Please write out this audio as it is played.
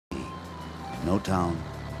No town,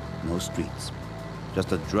 no streets,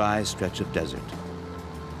 just a dry stretch of desert.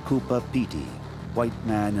 Kupa Piti, white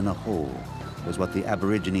man in a hole, was what the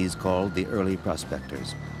Aborigines called the early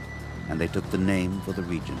prospectors, and they took the name for the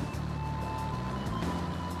region.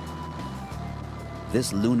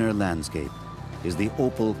 This lunar landscape is the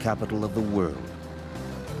opal capital of the world.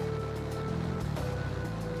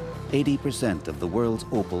 80% of the world's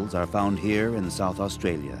opals are found here in South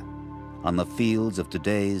Australia, on the fields of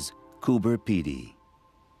today's Coober Pedy.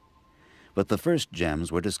 But the first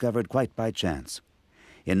gems were discovered quite by chance.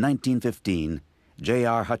 In 1915,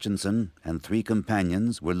 J.R. Hutchinson and 3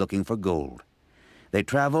 companions were looking for gold. They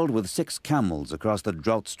traveled with 6 camels across the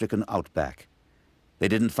drought-stricken outback. They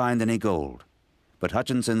didn't find any gold, but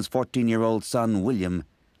Hutchinson's 14-year-old son, William,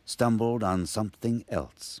 stumbled on something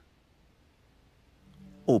else.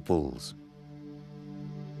 Opals.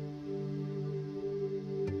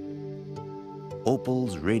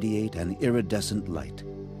 Opals radiate an iridescent light,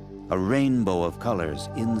 a rainbow of colors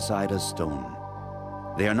inside a stone.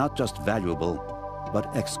 They are not just valuable,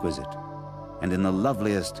 but exquisite, and in the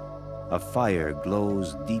loveliest, a fire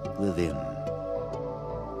glows deep within.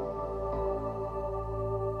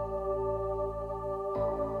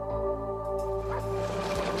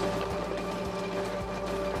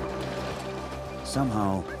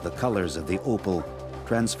 Somehow, the colors of the opal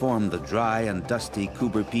transform the dry and dusty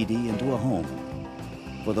Coober Pedy into a home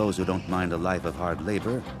for those who don't mind a life of hard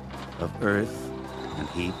labor, of earth and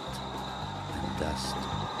heat and dust.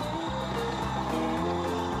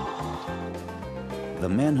 The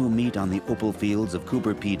men who meet on the opal fields of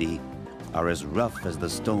Coober Pedy are as rough as the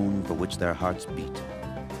stone for which their hearts beat.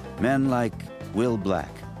 Men like Will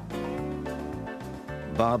Black,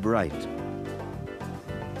 Bob Wright,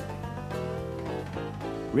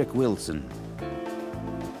 Rick Wilson,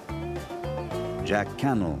 Jack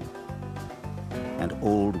Cannell, and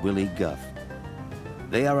old Willie Guff.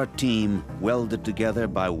 They are a team welded together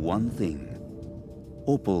by one thing: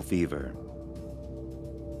 opal fever.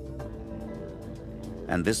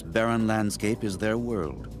 And this barren landscape is their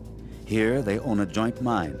world. Here they own a joint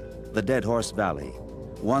mine, the Dead Horse Valley,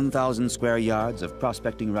 1,000 square yards of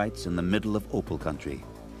prospecting rights in the middle of opal country.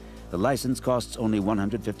 The license costs only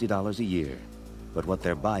 $150 a year, but what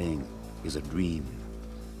they're buying is a dream.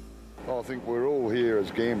 I think we're all here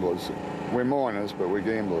as gamblers. We're miners, but we're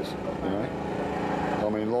gamblers, you know? I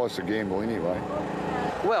mean, life's a gamble anyway.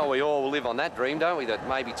 Well, we all live on that dream, don't we? That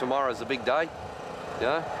maybe tomorrow's a big day, you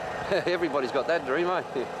know? Everybody's got that dream, eh?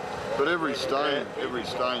 But every stone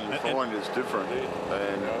you find is different.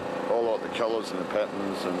 And I like the colours and the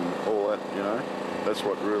patterns and all that, you know? That's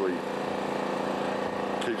what really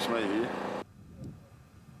keeps me here.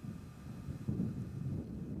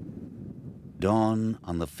 Dawn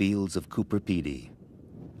on the fields of Coober Pedy.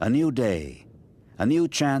 A new day, a new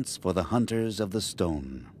chance for the hunters of the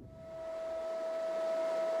stone.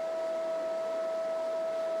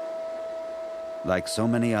 Like so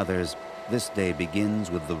many others, this day begins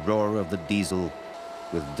with the roar of the diesel,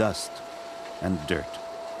 with dust and dirt.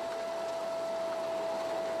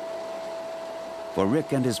 For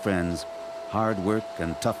Rick and his friends, hard work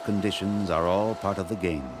and tough conditions are all part of the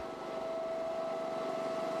game.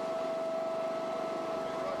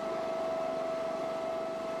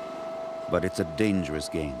 But it's a dangerous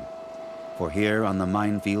game, for here on the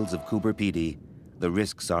minefields of Coober Pedy, the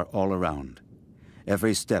risks are all around.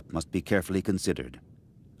 Every step must be carefully considered.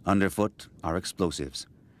 Underfoot are explosives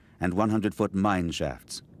and 100-foot mine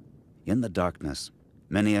shafts. In the darkness,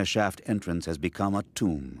 many a shaft entrance has become a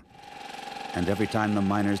tomb. And every time the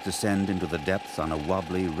miners descend into the depths on a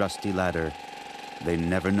wobbly, rusty ladder, they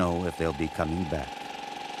never know if they'll be coming back.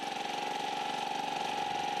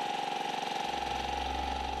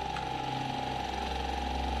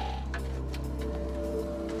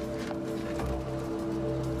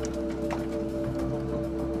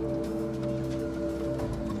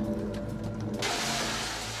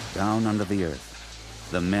 Down under the earth,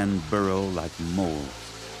 the men burrow like moles.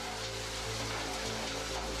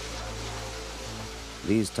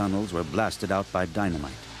 These tunnels were blasted out by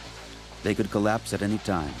dynamite. They could collapse at any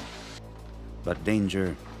time, but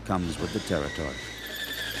danger comes with the territory.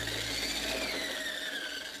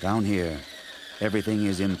 Down here, everything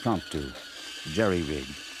is impromptu,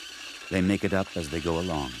 jerry-rigged. They make it up as they go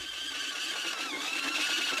along.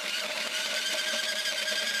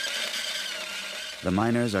 The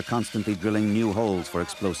miners are constantly drilling new holes for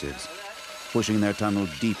explosives, pushing their tunnel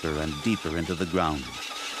deeper and deeper into the ground.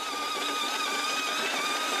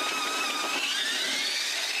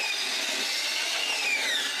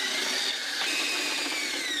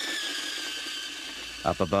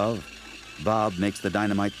 Up above, Bob makes the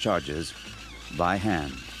dynamite charges by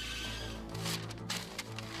hand.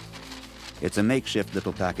 It's a makeshift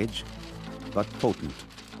little package, but potent.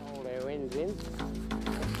 Hold our ends in,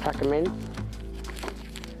 tuck them in.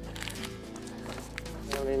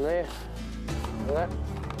 Down in there, like that.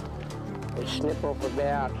 We snip off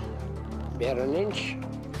about an inch.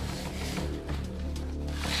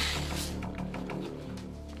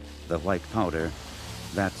 The white powder,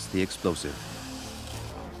 that's the explosive.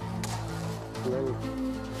 And then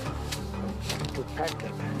we pack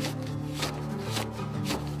it.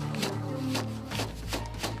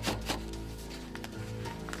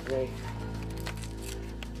 Okay.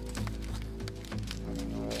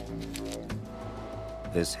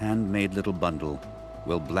 This handmade little bundle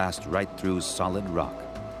will blast right through solid rock.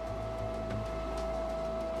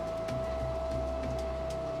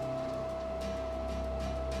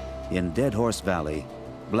 In Dead Horse Valley,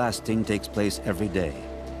 blasting takes place every day.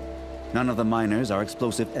 None of the miners are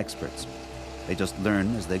explosive experts. They just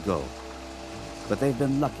learn as they go. But they've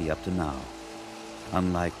been lucky up to now,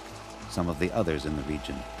 unlike some of the others in the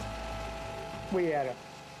region. We had a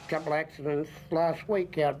couple accidents last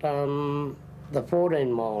week out the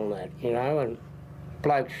 14 mile and that, you know, and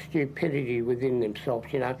blokes' stupidity within themselves,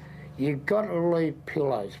 you know. You've got to leave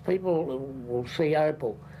pillows. People will see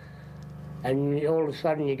Opal, and all of a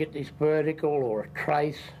sudden you get this vertical or a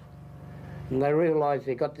trace, and they realise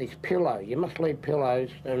they've got this pillow. You must leave pillows,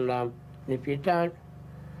 and if you don't,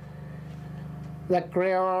 that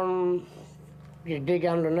ground, you dig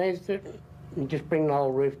underneath it and just bring the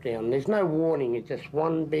whole roof down. There's no warning, it's just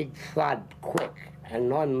one big thud, quick.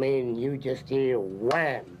 And I mean, you just hear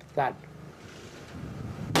wham, thud.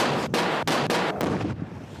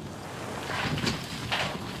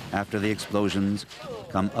 After the explosions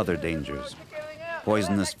come other dangers,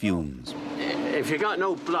 poisonous fumes. If you got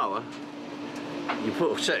no blower, you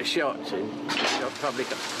put a set of shots in, you've probably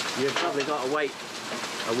got to wait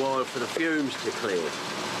a while for the fumes to clear.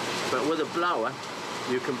 But with a blower,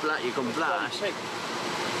 you can blast,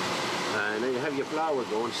 and then you have your blower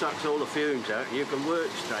going, sucks all the fumes out, and you can work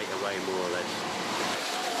straight away, more or less.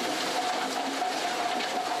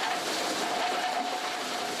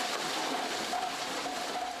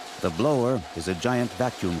 The blower is a giant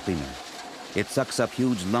vacuum cleaner. It sucks up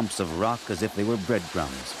huge lumps of rock as if they were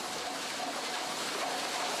breadcrumbs.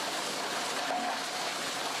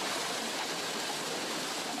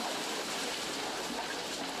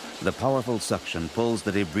 The powerful suction pulls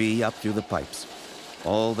the debris up through the pipes,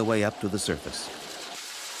 all the way up to the surface.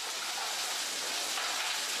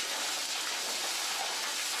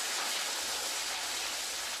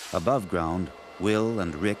 Above ground, Will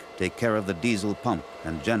and Rick take care of the diesel pump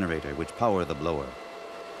and generator which power the blower.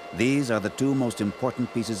 These are the two most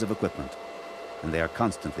important pieces of equipment, and they are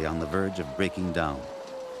constantly on the verge of breaking down.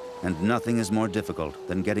 And nothing is more difficult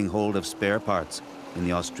than getting hold of spare parts in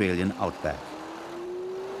the Australian outback.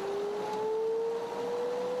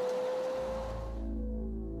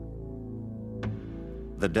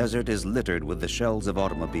 The desert is littered with the shells of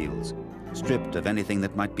automobiles, stripped of anything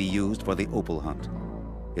that might be used for the opal hunt.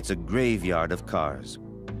 It's a graveyard of cars,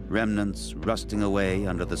 remnants rusting away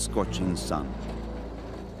under the scorching sun.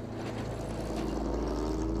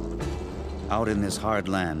 Out in this hard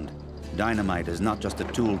land, dynamite is not just a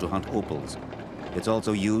tool to hunt opals. It's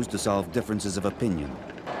also used to solve differences of opinion.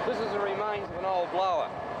 This is the remains of an old blower.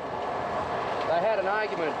 They had an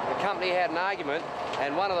argument, the company had an argument,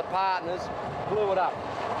 and one of the partners blew it up.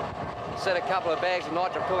 Set a couple of bags of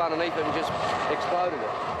nitro underneath it and just exploded it.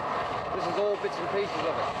 This is all bits and pieces of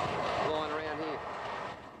it lying around here.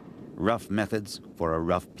 Rough methods for a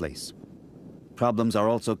rough place. Problems are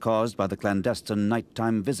also caused by the clandestine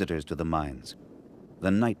nighttime visitors to the mines,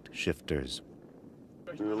 the night shifters.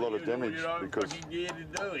 Do a lot of damage because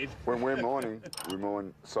when we're mining, we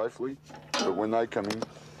mine safely, but when they come in,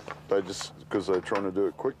 they just, because they're trying to do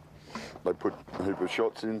it quick, they put a heap of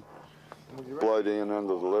shots in, blow down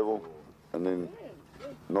under the level, and then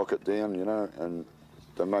knock it down, you know, and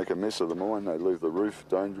they make a mess of the mine. They leave the roof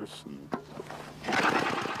dangerous.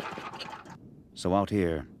 So out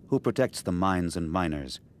here, who protects the mines and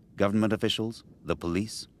miners? Government officials? The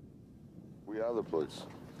police? We are the police.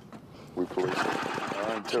 We police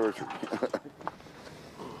our own territory.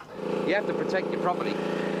 You have to protect your property,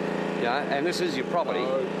 yeah, and this is your property,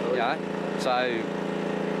 yeah. So,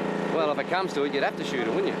 well, if it comes to it, you'd have to shoot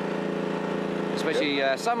it, wouldn't you? Especially,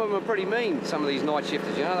 some of them are pretty mean, some of these night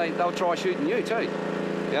shifters, you know, they'll try shooting you too.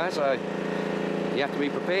 You know, so you have to be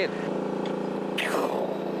prepared.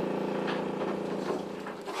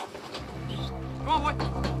 Come on, boy.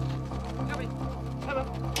 Come in. Come on.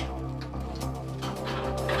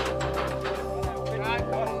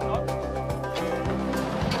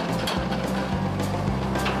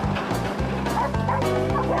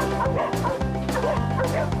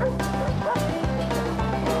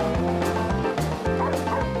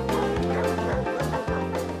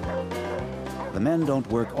 men don't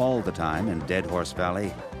work all the time in Dead Horse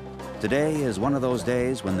Valley. Today is one of those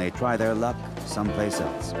days when they try their luck someplace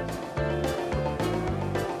else.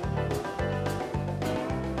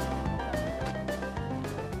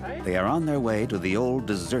 They are on their way to the old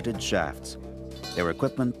deserted shafts. Their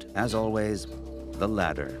equipment, as always, the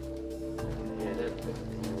ladder.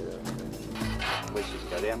 We should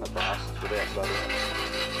go down the blast without bloody.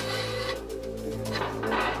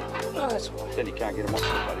 Oh, that's why. Then you can't get them off the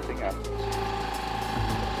bloody thing up.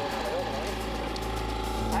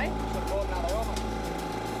 Hey?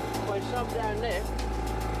 There's some down there.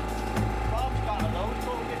 Bob's got it though.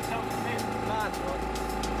 We'll get some from him. That's right.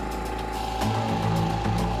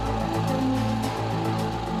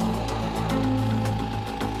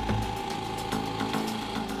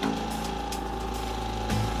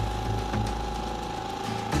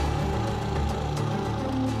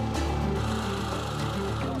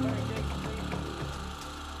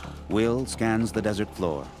 Will scans the desert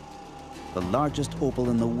floor. The largest opal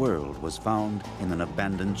in the world was found in an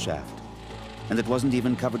abandoned shaft, and it wasn't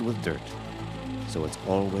even covered with dirt, so it's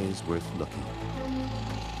always worth looking.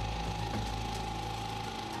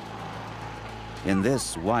 In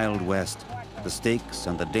this Wild West, the stakes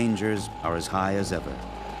and the dangers are as high as ever,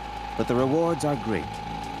 but the rewards are great.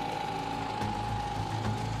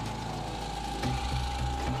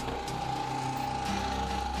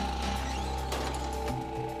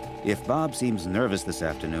 If Bob seems nervous this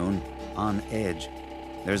afternoon, on edge,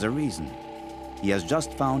 there's a reason. He has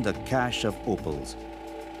just found a cache of opals,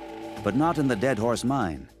 but not in the Dead Horse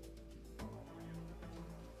mine.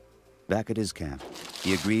 Back at his camp,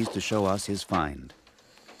 he agrees to show us his find.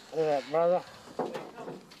 Look at that, brother.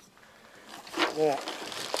 Yeah.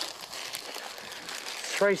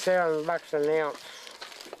 $3,000 an ounce.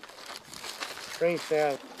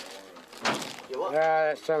 3,000. No,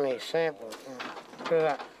 that's only a sample. Look at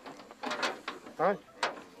that. Huh?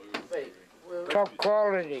 Top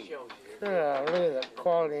quality. Look at the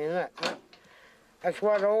quality in that. That's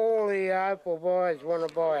what all the opal boys want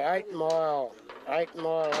to buy. 8 mile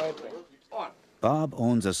opal. Bob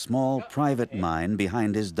owns a small private mine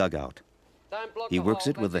behind his dugout. He works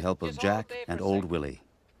it with the help of Jack and old Willie.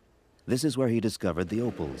 This is where he discovered the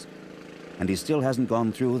opals, and he still hasn't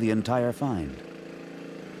gone through the entire find.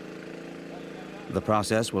 The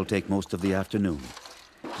process will take most of the afternoon.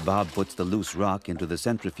 Bob puts the loose rock into the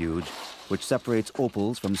centrifuge, which separates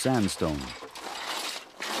opals from sandstone.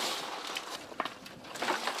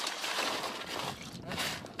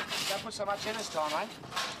 Don't put so much in this time, eh?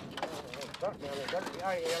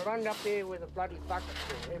 You run up there with a bloody bucket.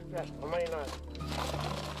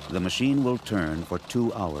 The machine will turn for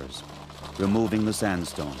 2 hours, removing the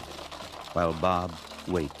sandstone, while Bob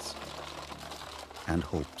waits and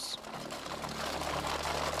hopes.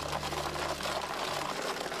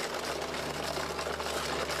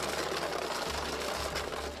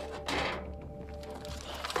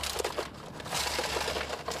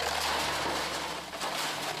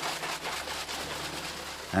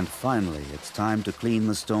 And finally, it's time to clean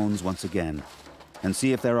the stones once again and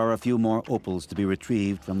see if there are a few more opals to be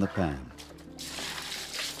retrieved from the pan.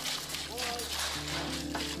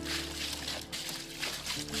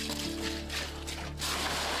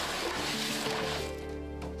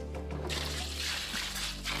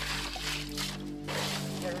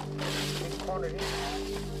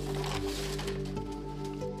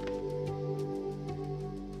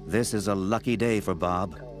 This is a lucky day for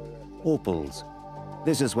Bob. Opals.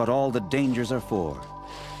 This is what all the dangers are for,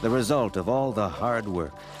 the result of all the hard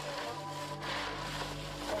work.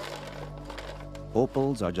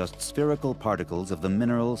 Opals are just spherical particles of the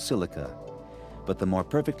mineral silica, but the more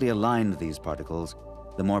perfectly aligned these particles,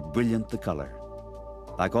 the more brilliant the color.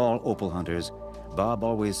 Like all opal hunters, Bob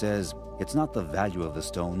always says it's not the value of the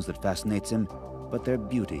stones that fascinates him, but their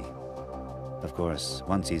beauty. Of course,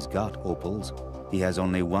 once he's got opals, he has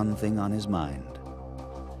only one thing on his mind.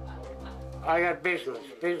 I got business,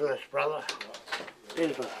 brother.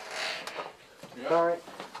 Business. Sorry.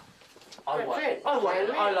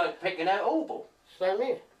 I like picking out opal. Same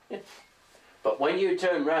here. Yeah. But when you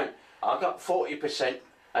turn round, I got 40%,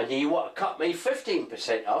 and you want to cut me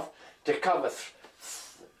 15% off to cover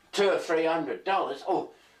 $200 or $300. Oh,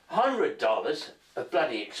 $100 of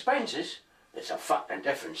bloody expenses. It's a fucking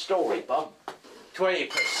different story, Bob.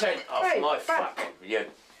 20% off my fucking. You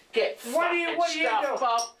get fucking stuff,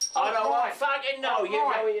 Bob. I don't fucking know. You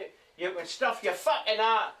know you can stuff your fucking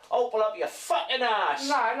opal up your fucking ass.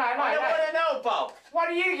 No. I don't want to know, Bob. What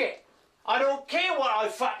do you get? I don't care what I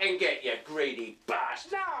fucking get, you greedy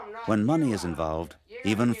bastard. No, I'm not. When money is involved,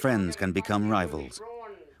 even friends can become rivals.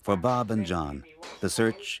 For Bob and John, the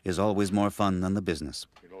search is always more fun than the business.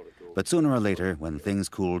 But sooner or later, when things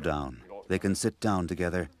cool down, they can sit down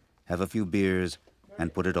together, have a few beers,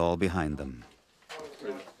 and put it all behind them.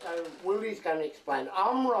 Willie's going to explain.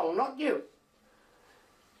 I'm wrong, not you.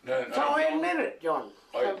 No, So I admit it, John.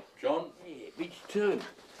 John? Yeah, which two?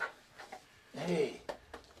 Hey.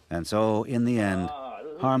 And so, in the end,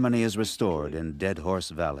 harmony is restored in Dead Horse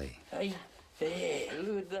Valley. Hey,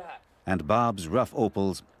 look at that. And Bob's rough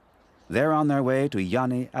opals, they're on their way to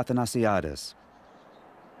Yanni Athanasiadis.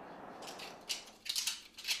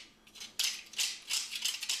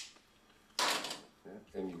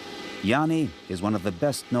 Yanni is one of the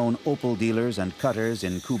best-known opal dealers and cutters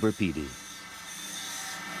in Coober Pedy.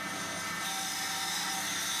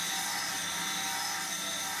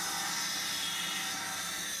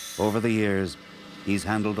 Over the years, he's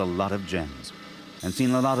handled a lot of gems and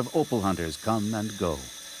seen a lot of opal hunters come and go.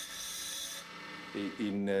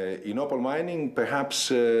 In opal mining, perhaps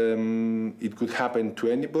it could happen to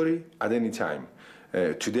anybody at any time.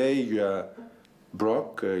 Today you are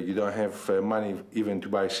broke, you don't have money even to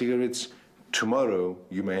buy cigarettes. Tomorrow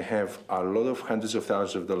you may have a lot of hundreds of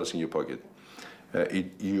thousands of dollars in your pocket.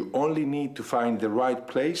 You only need to find the right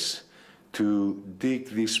place to dig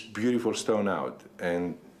this beautiful stone out,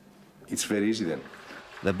 and it's very easy then.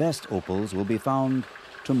 The best opals will be found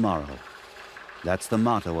tomorrow. That's the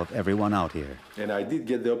motto of everyone out here. And I did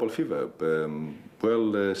get the opal fever.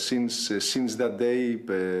 Since that day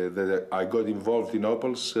that I got involved in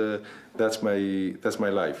opals, that's my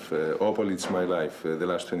life. Opal is my life the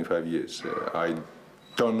last 25 years. I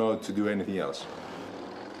don't know to do anything else.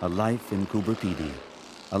 A life in Coober Pedy,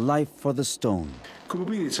 a life for the stone. Coober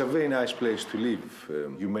Pedy is a very nice place to live.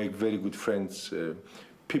 You make very good friends.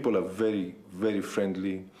 People are very, very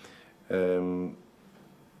friendly.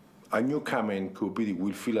 A newcomer in Coober Pedy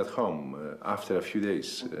will feel at home after a few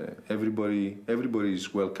days. Everybody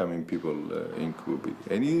is welcoming people in Coober Pedy,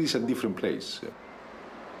 and it is a different place.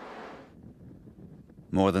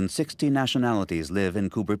 More than 60 nationalities live in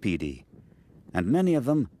Coober Pedy, and many of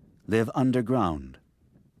them live underground.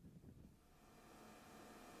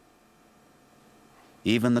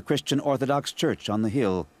 Even the Christian Orthodox Church on the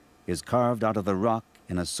hill is carved out of the rock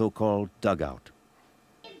in a so-called dugout.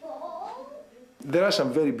 There are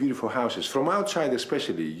some very beautiful houses. From outside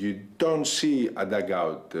especially, you don't see a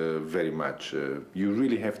dugout very much. You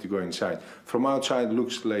really have to go inside. From outside, it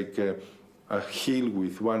looks like a hill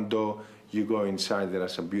with one door. You go inside, there are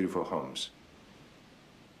some beautiful homes.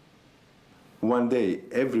 One day,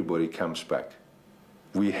 everybody comes back.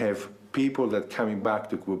 We have people that are coming back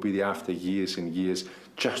to Coober Pedy after years and years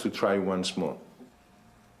just to try once more.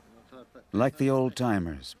 Like the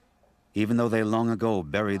old-timers, even though they long ago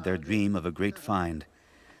buried their dream of a great find,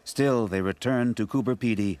 still they return to Coober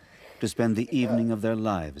Pedy to spend the evening of their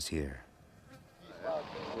lives here.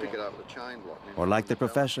 Or like the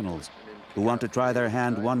professionals who want to try their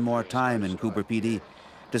hand one more time in Coober Pedy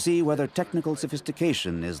to see whether technical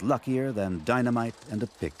sophistication is luckier than dynamite and a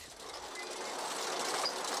pick.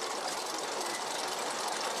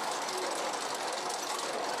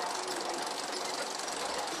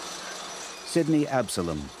 Sidney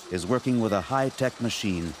Absalom is working with a high-tech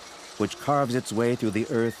machine which carves its way through the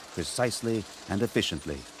earth precisely and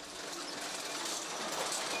efficiently.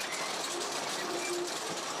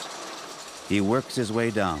 He works his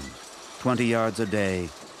way down, 20 yards a day,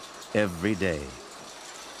 every day.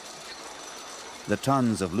 The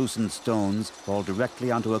tons of loosened stones fall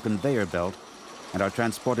directly onto a conveyor belt and are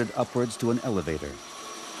transported upwards to an elevator.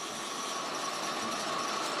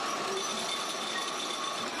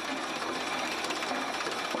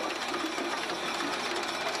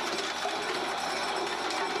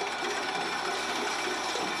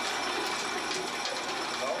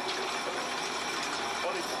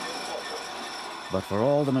 But for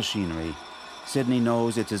all the machinery, Sidney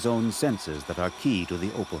knows it's his own senses that are key to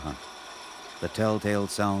the opal hunt. The telltale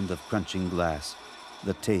sound of crunching glass,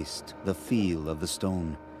 the taste, the feel of the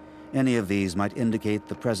stone. Any of these might indicate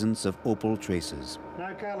the presence of opal traces.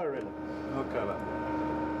 No colour in it. No colour.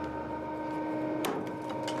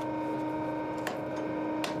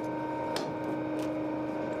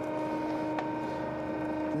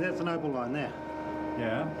 That's an opal line there.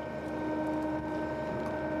 Yeah.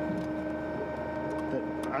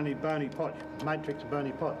 Only bony pots, matrix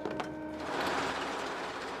bony pots.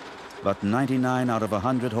 But 99 out of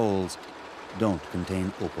 100 holes don't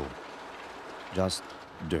contain opal, just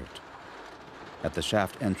dirt. At the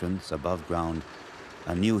shaft entrance above ground,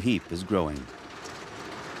 a new heap is growing.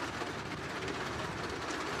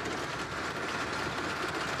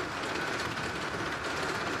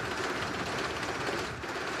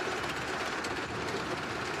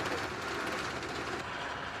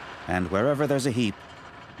 And wherever there's a heap,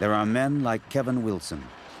 there are men like Kevin Wilson,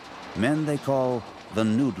 men they call the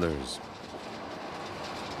noodlers.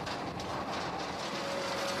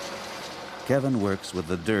 Kevin works with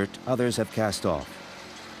the dirt others have cast off.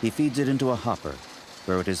 He feeds it into a hopper,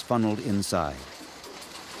 where it is funneled inside.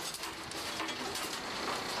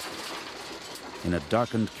 In a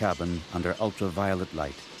darkened cabin under ultraviolet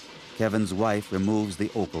light, Kevin's wife removes the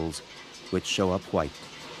opals, which show up white.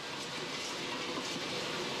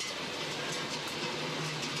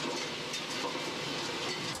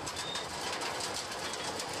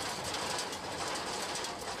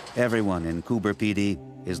 Everyone in Coober PD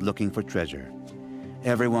is looking for treasure.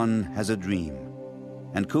 Everyone has a dream,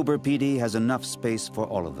 and Coober PD has enough space for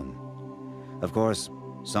all of them. Of course,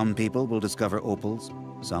 some people will discover opals,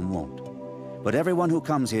 some won't. But everyone who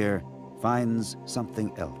comes here finds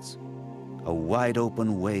something else, a wide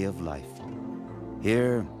open way of life.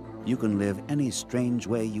 Here, you can live any strange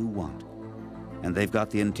way you want, and they've got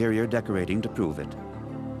the interior decorating to prove it.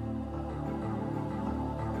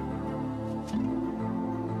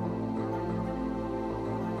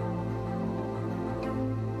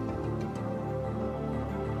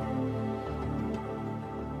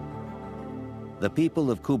 The people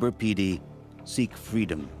of Coober PD seek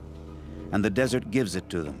freedom, and the desert gives it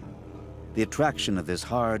to them. The attraction of this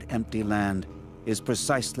hard, empty land is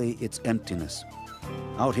precisely its emptiness.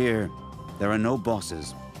 Out here, there are no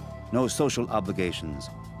bosses, no social obligations,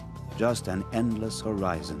 just an endless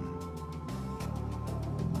horizon.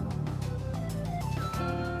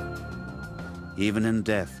 Even in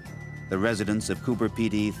death, the residents of Coober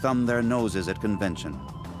PD thumb their noses at convention.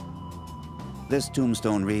 This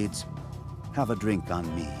tombstone reads, "Have a drink on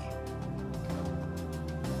me."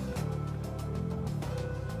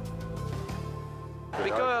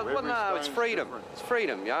 Because, well, no, it's freedom. It's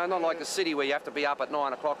freedom, you know, not like the city where you have to be up at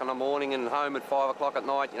 9 o'clock in the morning and home at 5 o'clock at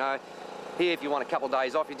night, you know. Here, if you want a couple of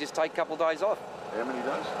days off, you just take a couple of days off. How many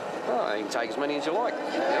days? Oh, you can take as many as you like,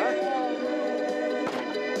 you know.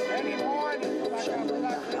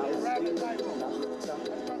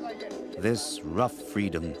 This rough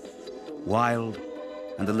freedom, wild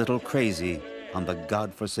and a little crazy on the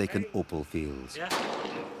God-forsaken opal fields.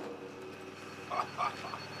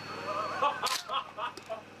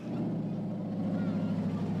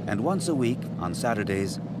 And once a week, on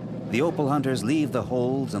Saturdays, the opal hunters leave the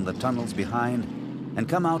holes and the tunnels behind and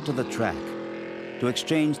come out to the track to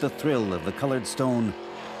exchange the thrill of the colored stone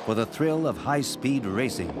for the thrill of high-speed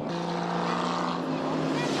racing.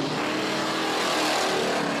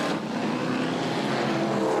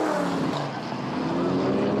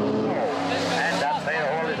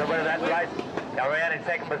 Go around in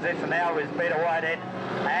second position now with Peter Whitehead.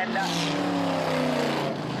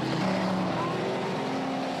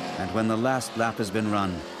 And when the last lap has been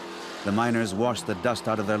run, the miners wash the dust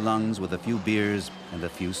out of their lungs with a few beers and a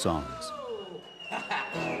few songs.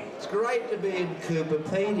 It's great to be in Coober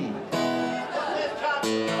PD.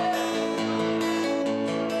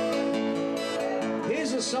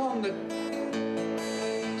 Here's a song that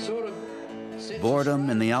sort of... Boredom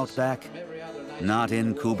in the outback? Not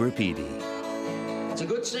in Coober PD. It's a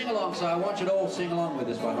good sing-along, so I want you to all sing along with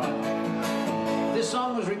this one, right? This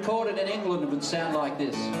song was recorded in England. It would sound like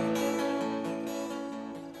this.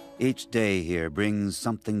 Each day here brings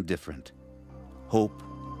something different. Hope,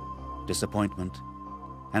 disappointment,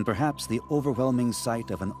 and perhaps the overwhelming sight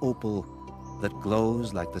of an opal that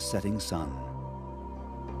glows like the setting sun.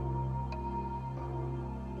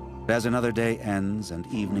 As another day ends and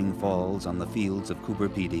evening falls on the fields of Coober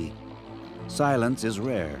PD, silence is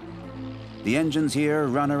rare. The engines here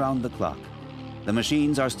run around the clock. The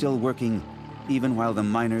machines are still working even while the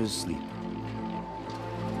miners sleep.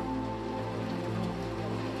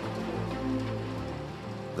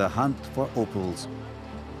 The hunt for opals,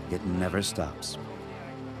 it never stops.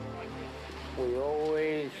 We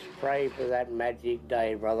always pray for that magic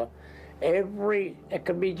day, brother. It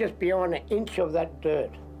could be just beyond an inch of that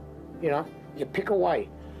dirt. You know, you pick away.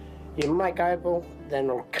 You make opal, then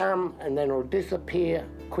it'll come and then it'll disappear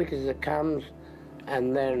quick as it comes,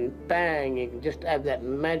 and then bang, you can just have that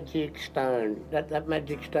magic stone. That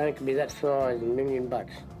magic stone can be that size, $1 million.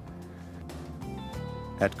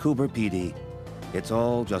 At Coober PD, it's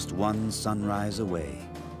all just one sunrise away.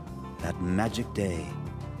 That magic day,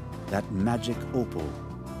 that magic opal,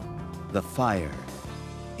 the fire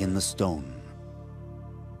in the stone.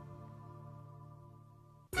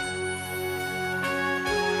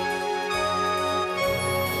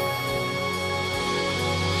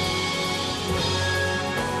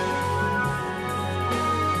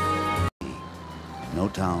 No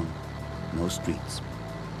town, no streets,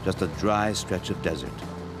 just a dry stretch of desert.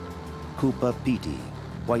 Coober PD,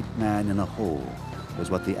 white man in a hole, was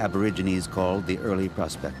what the Aborigines called the early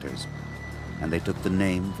prospectors, and they took the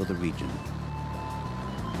name for the region.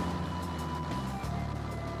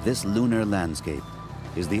 This lunar landscape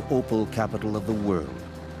is the opal capital of the world.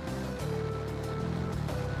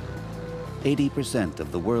 80%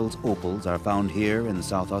 of the world's opals are found here in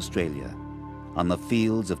South Australia, on the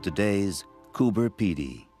fields of today's Coober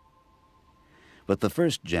Pedy. But the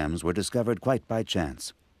first gems were discovered quite by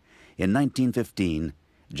chance. In 1915,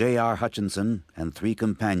 J.R. Hutchinson and 3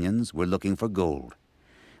 companions were looking for gold.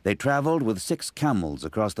 They traveled with 6 camels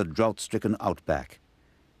across the drought-stricken outback.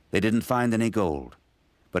 They didn't find any gold,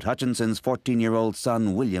 but Hutchinson's 14-year-old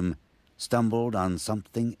son, William, stumbled on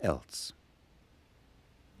something else.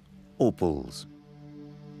 Opals.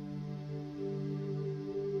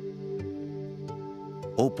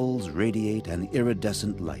 Opals radiate an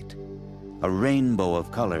iridescent light, a rainbow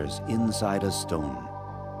of colors inside a stone.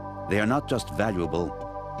 They are not just valuable,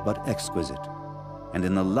 but exquisite, and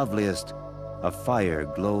in the loveliest, a fire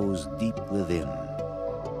glows deep within.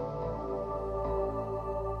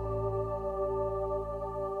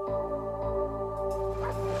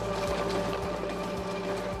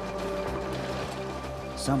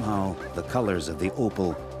 Somehow, the colors of the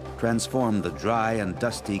opal transform the dry and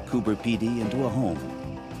dusty Coober Pedy into a home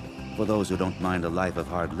for those who don't mind a life of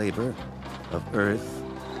hard labor, of earth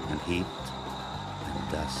and heat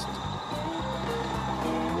and dust.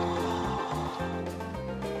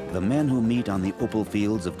 The men who meet on the opal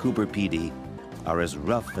fields of Coober Pedy are as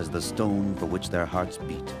rough as the stone for which their hearts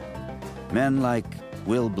beat. Men like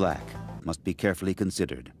Will Black must be carefully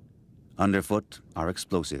considered. Underfoot are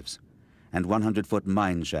explosives and 100-foot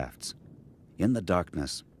mine shafts. In the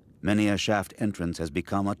darkness, many a shaft entrance has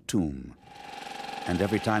become a tomb. And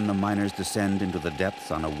every time the miners descend into the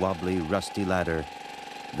depths on a wobbly, rusty ladder,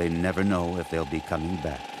 they never know if they'll be coming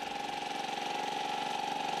back.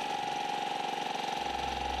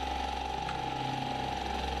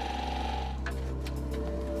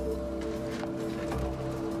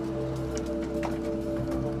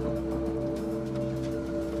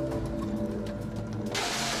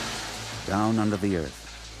 Down under the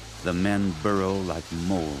earth, the men burrow like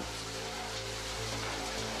moles.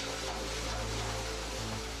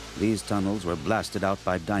 These tunnels were blasted out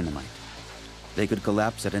by dynamite. They could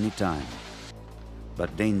collapse at any time,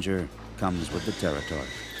 but danger comes with the territory.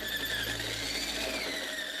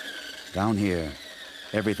 Down here,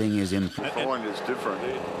 everything is imperfect. The find is different,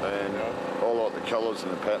 and I like the colours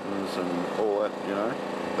and the patterns and all that, you know.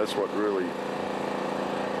 That's what really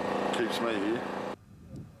keeps me here.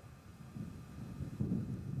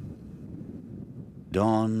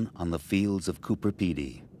 Dawn on the fields of Coober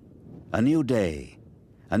Pedy. A new day,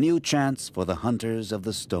 a new chance for the hunters of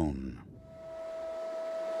the stone.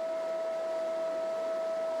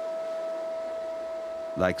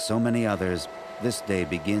 Like so many others, this day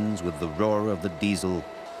begins with the roar of the diesel,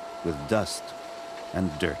 with dust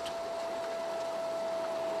and dirt.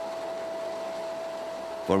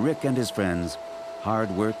 For Rick and his friends, hard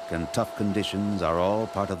work and tough conditions are all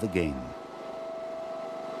part of the game.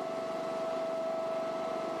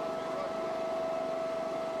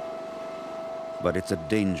 But it's a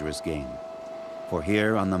dangerous game, for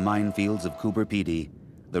here on the minefields of Coober Pedy,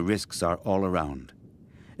 the risks are all around.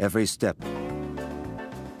 Every step.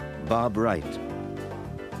 Bob Wright,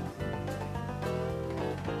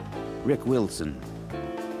 Rick Wilson,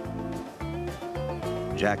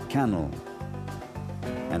 Jack Cannell,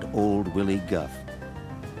 and old Willie Guff.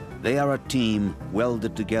 They are a team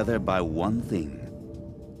welded together by one thing: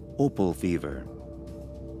 opal fever.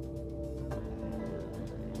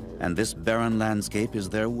 And this barren landscape is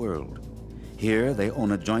their world. Here they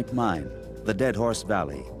own a joint mine, the Dead Horse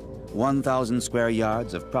Valley, 1,000 square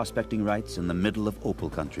yards of prospecting rights in the middle of opal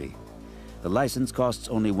country. The license costs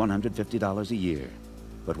only $150 a year,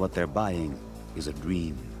 but what they're buying is a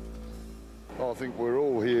dream. I think we're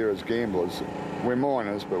all here as gamblers. We're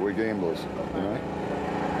miners, but we're gamblers, you know.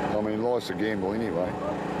 I mean, life's a gamble anyway.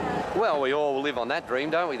 Well, we all live on that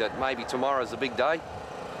dream, don't we, that maybe tomorrow's a big day,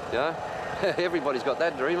 you know? Everybody's got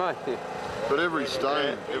that dream, eh? But every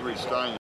stone